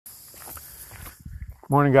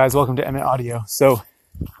Morning, guys. Welcome to Emmett Audio. So,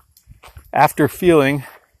 after feeling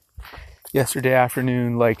yesterday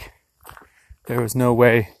afternoon like there was no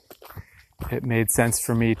way it made sense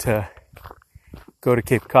for me to go to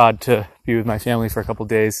Cape Cod to be with my family for a couple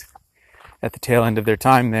days at the tail end of their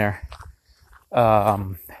time there,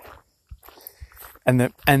 and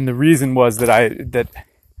the reason was that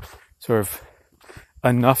sort of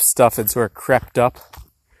enough stuff had sort of crept up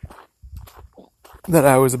that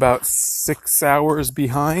I was about 6 hours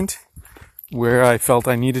behind where I felt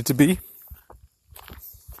I needed to be.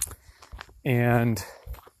 And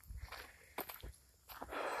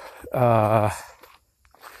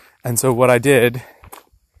so what I did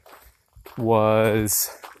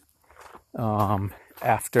was,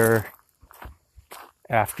 after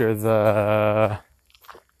the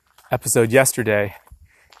episode yesterday,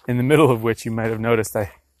 in the middle of which you might have noticed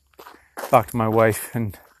I talked to my wife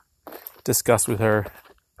and discussed with her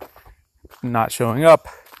not showing up,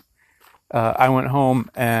 I went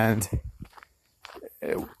home and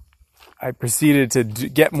I proceeded to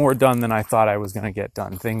get more done than I thought I was going to get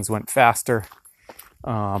done. Things went faster,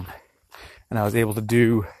 and I was able to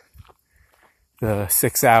do the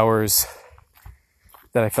 6 hours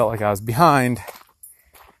that I felt like I was behind.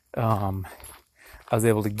 I was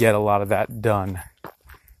able to get a lot of that done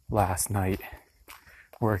last night,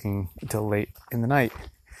 working until late in the night.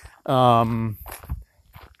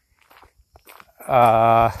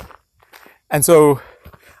 And so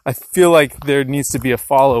I feel like there needs to be a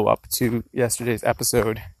follow-up to yesterday's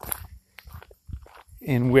episode,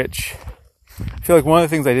 in which I feel like one of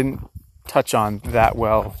the things I didn't touch on that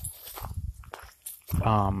well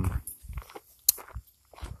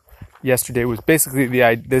yesterday was basically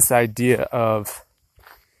this idea of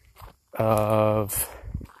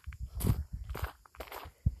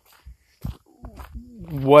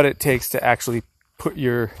what it takes to actually put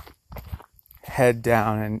your head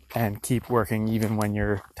down and keep working even when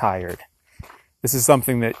you're tired. This is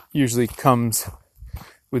something that usually comes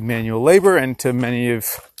with manual labor, and to many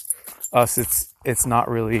of us it's not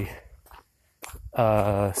really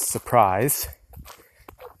a surprise.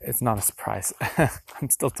 It's not a surprise. I'm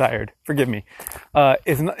still tired. Forgive me.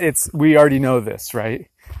 We already know this, right?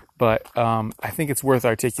 But I think it's worth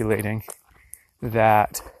articulating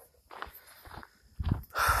that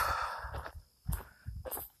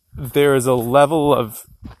there is a level of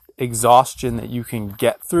exhaustion that you can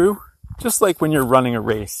get through, just like when you're running a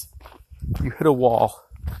race. You hit a wall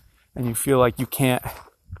and you feel like you can't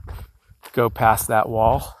go past that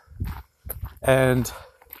wall. And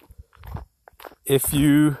if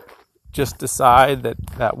you just decide that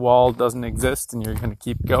that wall doesn't exist and you're going to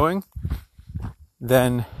keep going,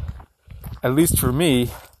 then, at least for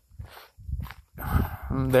me,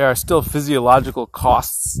 there are still physiological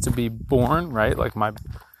costs to be borne, right? Like my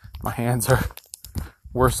hands are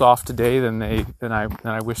worse off today than I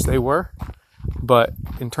wish they were. But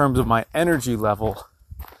in terms of my energy level,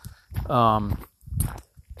 I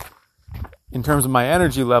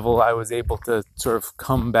was able to sort of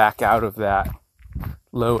come back out of that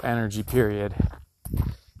low energy period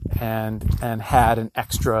and had an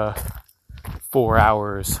extra 4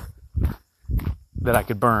 hours that I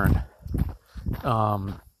could burn.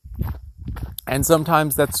 And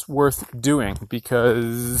sometimes that's worth doing,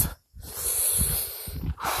 because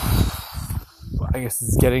I guess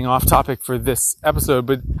it's getting off topic for this episode,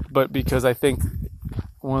 but because I think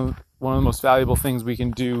one of the most valuable things we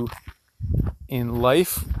can do in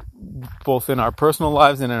life, both in our personal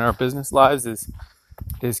lives and in our business lives, is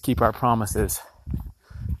keep our promises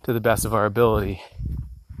to the best of our ability.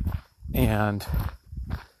 And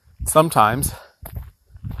sometimes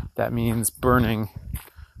that means burning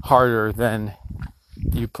harder than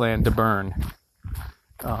you plan to burn.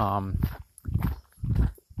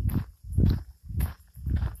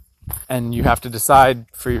 And you have to decide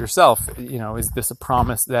for yourself, is this a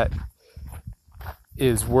promise that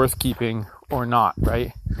is worth keeping or not,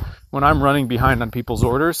 right? When I'm running behind on people's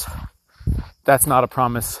orders, that's not a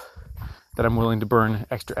promise that I'm willing to burn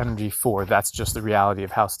extra energy for. That's just the reality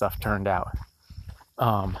of how stuff turned out.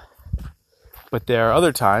 But there are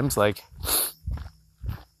other times, like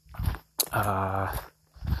when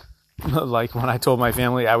I told my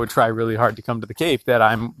family I would try really hard to come to the Cape, that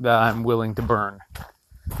I'm willing to burn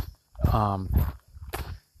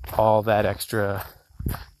all that extra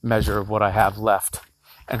measure of what I have left.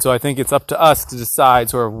 And so I think it's up to us to decide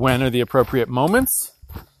sort of when are the appropriate moments,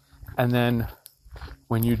 and then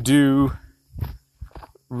when you do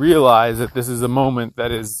realize that this is a moment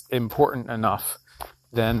that is important enough,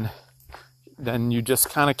 then you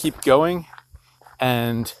just kind of keep going.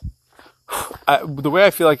 And the way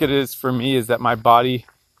I feel like it is for me is that my body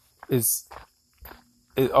is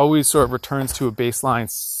it always sort of returns to a baseline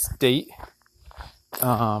state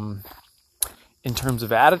in terms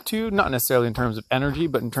of attitude, not necessarily in terms of energy,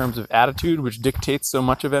 but in terms of attitude, which dictates so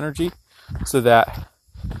much of energy. So that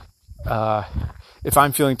if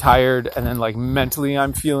I'm feeling tired and then like mentally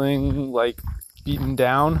I'm feeling like beaten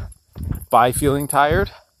down by feeling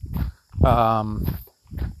tired,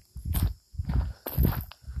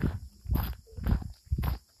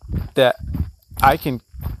 that I can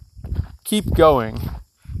keep going,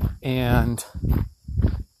 and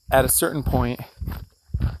at a certain point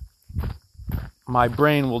my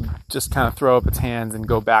brain will just kind of throw up its hands and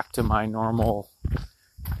go back to my normal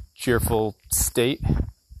cheerful state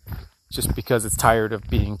just because it's tired of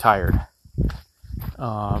being tired.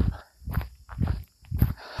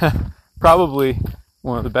 Probably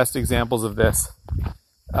one of the best examples of this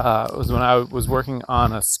was when I was working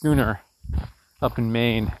on a schooner up in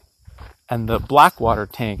Maine, and the Blackwater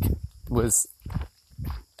tank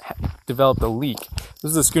developed a leak.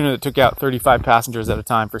 This is a schooner that took out 35 passengers at a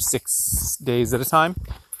time for 6 days at a time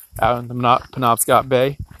out in the Penobscot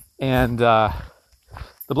Bay. And the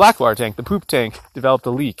Blackwater tank, the poop tank, developed a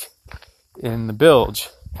leak in the bilge.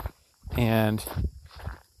 And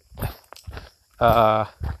I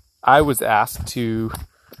was asked to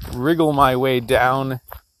wriggle my way down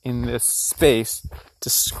in this space to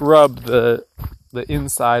scrub the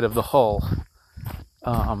inside of the hull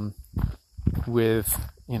with,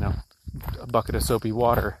 a bucket of soapy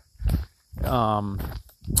water. I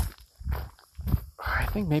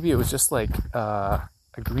think maybe it was just like a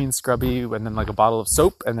green scrubby and then like a bottle of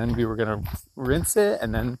soap, and then we were going to rinse it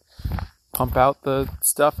and then pump out the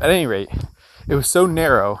stuff. At any rate, it was so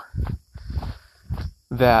narrow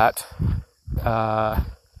that I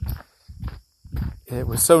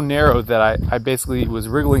basically was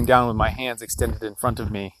wriggling down with my hands extended in front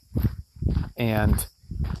of me and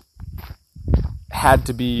had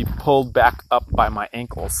to be pulled back up by my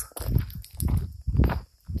ankles.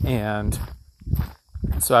 And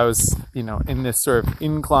so I was, in this sort of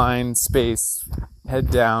inclined space,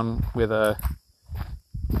 head down with a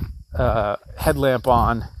headlamp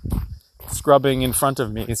on, scrubbing in front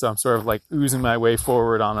of me. So I'm sort of like oozing my way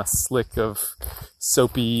forward on a slick of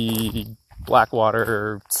soapy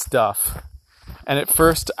Blackwater stuff. And at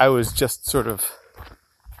first I was just sort of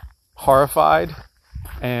horrified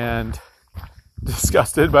and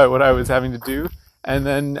disgusted by what I was having to do. And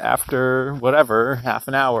then after half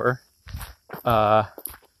an hour, it was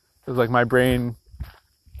like my brain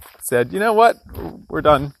said, you know what, we're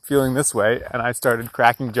done feeling this way. And I started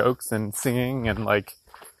cracking jokes and singing, and like,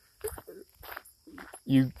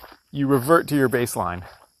 you revert to your baseline.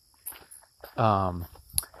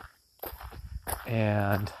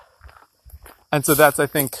 And so that's I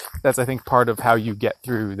think part of how you get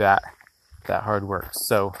through that hard work.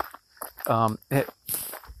 So,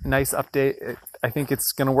 nice update. I think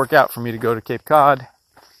it's going to work out for me to go to Cape Cod.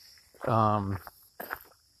 I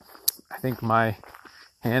think my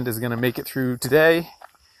hand is going to make it through today,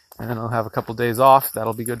 and then I'll have a couple days off.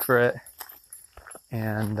 That'll be good for it.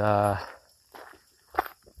 And I've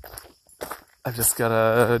just got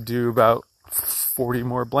to do about 40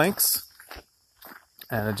 more blanks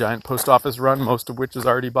and a giant post office run, most of which is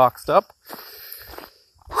already boxed up.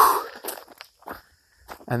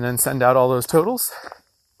 And then send out all those totals.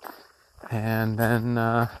 And then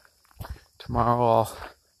tomorrow I'll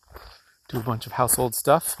do a bunch of household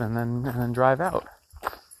stuff and then drive out.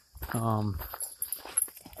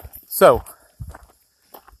 So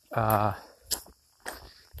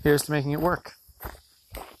here's to making it work.